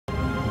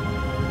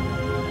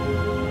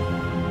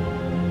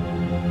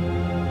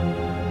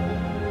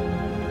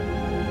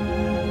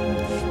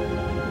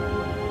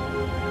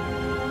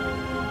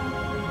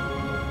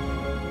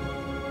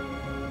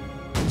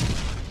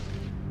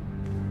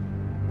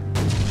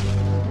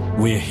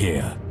We're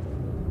here.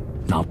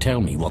 Now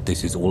tell me what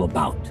this is all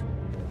about.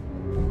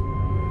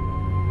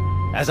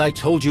 As I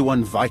told you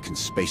on Viken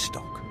Space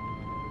Dock,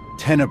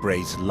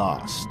 Tenebray's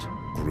last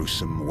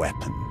gruesome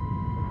weapon.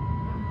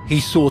 He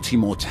sought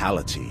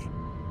immortality,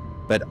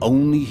 but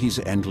only his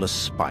endless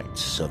spite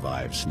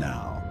survives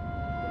now.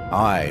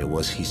 I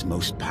was his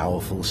most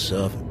powerful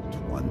servant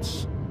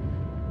once,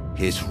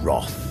 his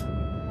wrath.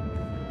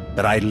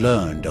 But I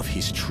learned of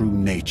his true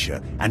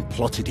nature and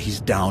plotted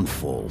his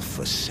downfall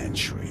for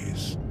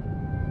centuries.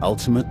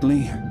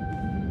 Ultimately,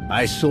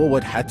 I saw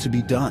what had to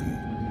be done,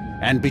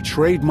 and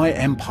betrayed my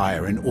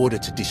empire in order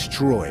to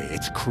destroy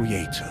its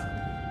creator.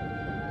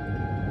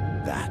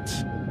 That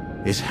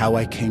is how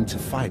I came to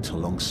fight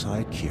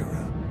alongside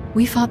Kira.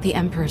 We fought the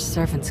Emperor's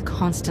servants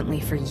constantly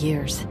for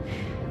years.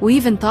 We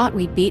even thought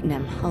we'd beaten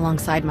him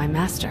alongside my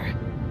master.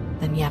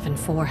 Then Yavin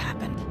 4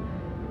 happened.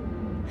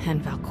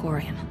 And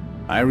Valkorion.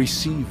 I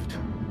received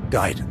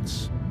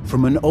guidance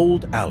from an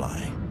old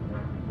ally.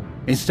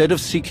 Instead of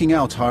seeking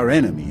out our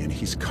enemy in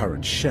his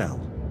current shell,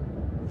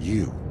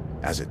 you,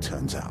 as it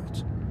turns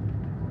out,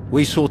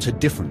 we sought a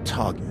different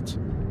target.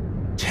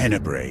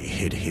 Tenebray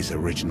hid his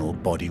original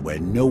body where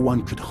no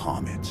one could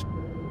harm it.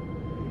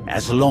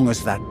 As long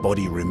as that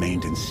body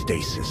remained in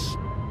stasis,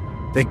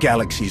 the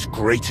galaxy's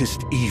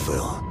greatest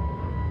evil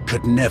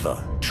could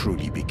never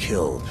truly be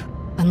killed.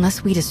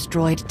 Unless we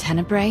destroyed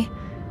Tenebray,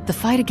 the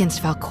fight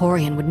against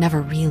Valkorion would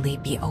never really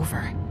be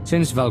over.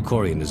 Since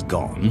Valkorion is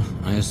gone,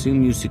 I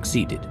assume you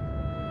succeeded.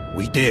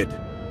 We did.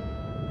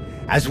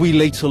 As we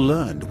later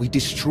learned, we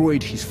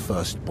destroyed his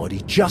first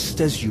body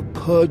just as you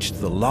purged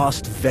the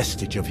last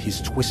vestige of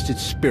his twisted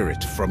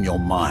spirit from your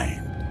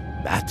mind.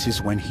 That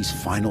is when his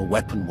final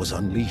weapon was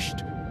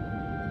unleashed.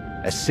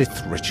 A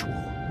Sith ritual,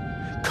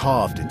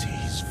 carved into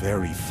his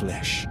very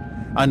flesh,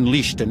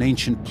 unleashed an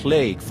ancient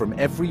plague from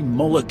every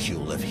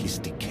molecule of his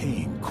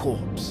decaying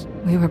corpse.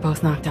 We were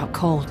both knocked out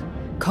cold,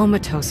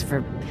 comatose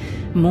for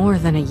more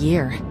than a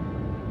year.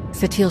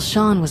 Satil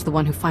Shan was the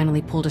one who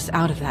finally pulled us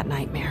out of that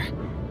nightmare,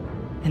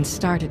 and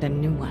started a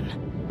new one.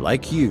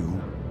 Like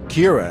you,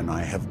 Kira and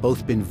I have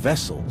both been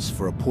vessels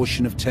for a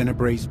portion of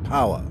Tenebray's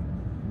power.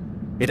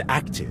 It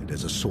acted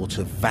as a sort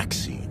of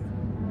vaccine.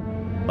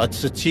 But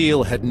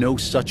Satil had no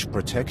such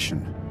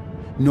protection,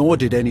 nor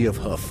did any of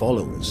her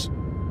followers.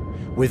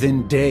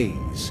 Within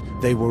days,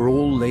 they were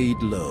all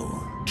laid low,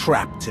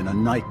 trapped in a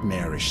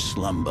nightmarish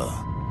slumber.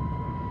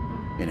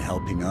 In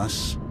helping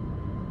us,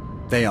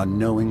 they are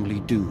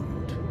knowingly doomed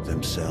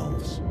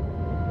themselves.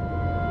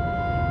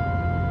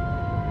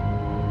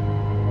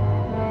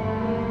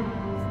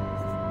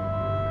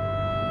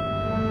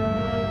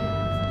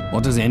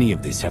 What does any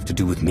of this have to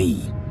do with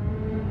me?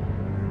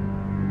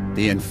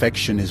 The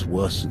infection is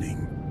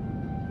worsening.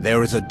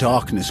 There is a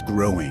darkness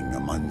growing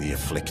among the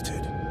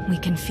afflicted. We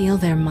can feel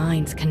their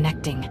minds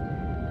connecting,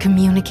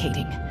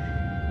 communicating.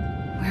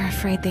 We're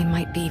afraid they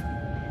might be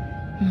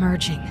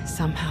merging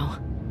somehow.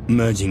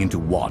 Merging into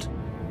what?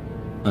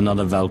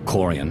 Another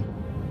Valkorion?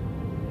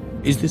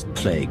 Is this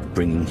plague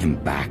bringing him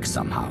back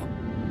somehow?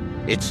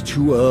 It's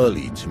too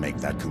early to make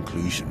that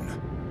conclusion.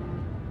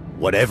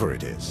 Whatever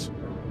it is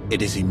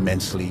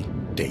immensely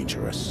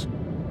dangerous.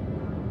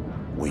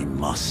 We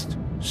must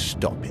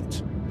stop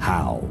it.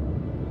 How?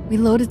 We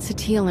loaded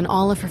Satil and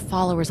all of her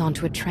followers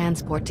onto a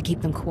transport to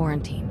keep them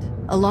quarantined,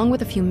 along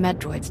with a few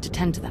med droids to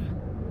tend to them.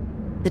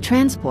 The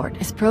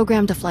transport is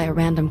programmed to fly a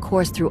random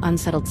course through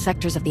unsettled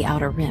sectors of the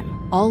Outer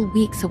Rim, all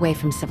weeks away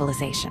from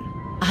civilization.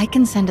 I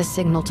can send a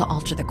signal to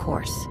alter the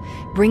course,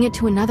 bring it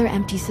to another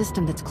empty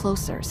system that's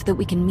closer so that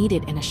we can meet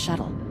it in a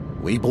shuttle.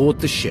 We board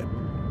the ship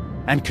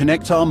and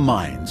connect our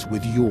minds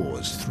with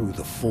yours through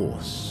the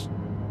Force.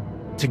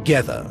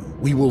 Together,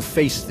 we will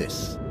face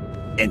this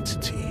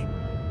entity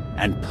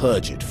and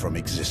purge it from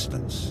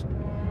existence.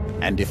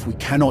 And if we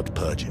cannot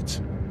purge it,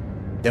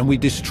 then we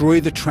destroy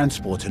the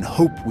transport and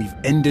hope we've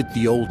ended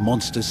the old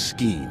monster's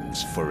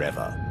schemes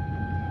forever.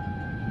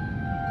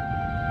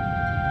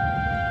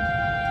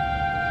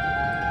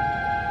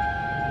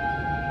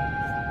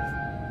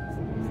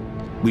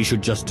 We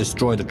should just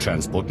destroy the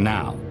transport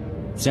now.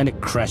 Send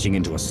it crashing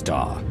into a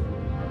star.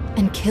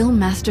 And kill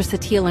Master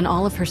Satil and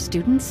all of her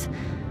students?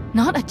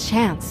 Not a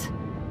chance.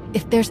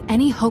 If there's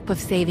any hope of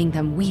saving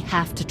them, we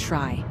have to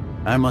try.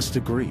 I must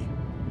agree.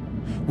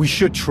 We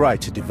should try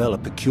to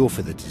develop a cure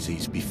for the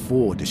disease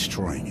before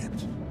destroying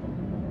it.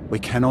 We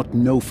cannot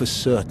know for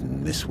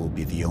certain this will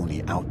be the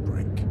only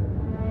outbreak.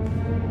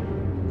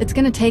 It's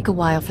gonna take a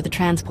while for the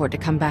transport to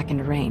come back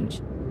into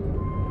range.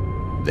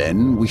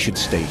 Then we should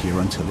stay here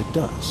until it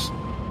does.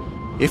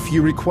 If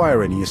you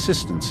require any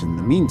assistance in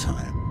the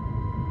meantime,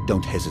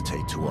 don't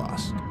hesitate to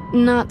ask.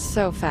 Not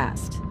so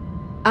fast.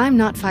 I'm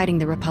not fighting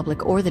the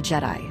Republic or the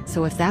Jedi,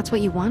 so if that's what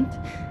you want,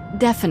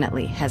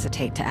 definitely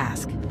hesitate to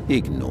ask.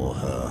 Ignore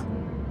her.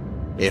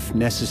 If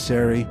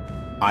necessary,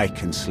 I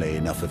can slay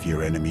enough of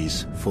your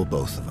enemies for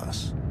both of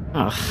us.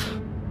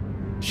 Ugh.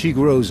 She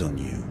grows on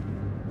you.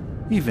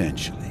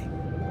 Eventually.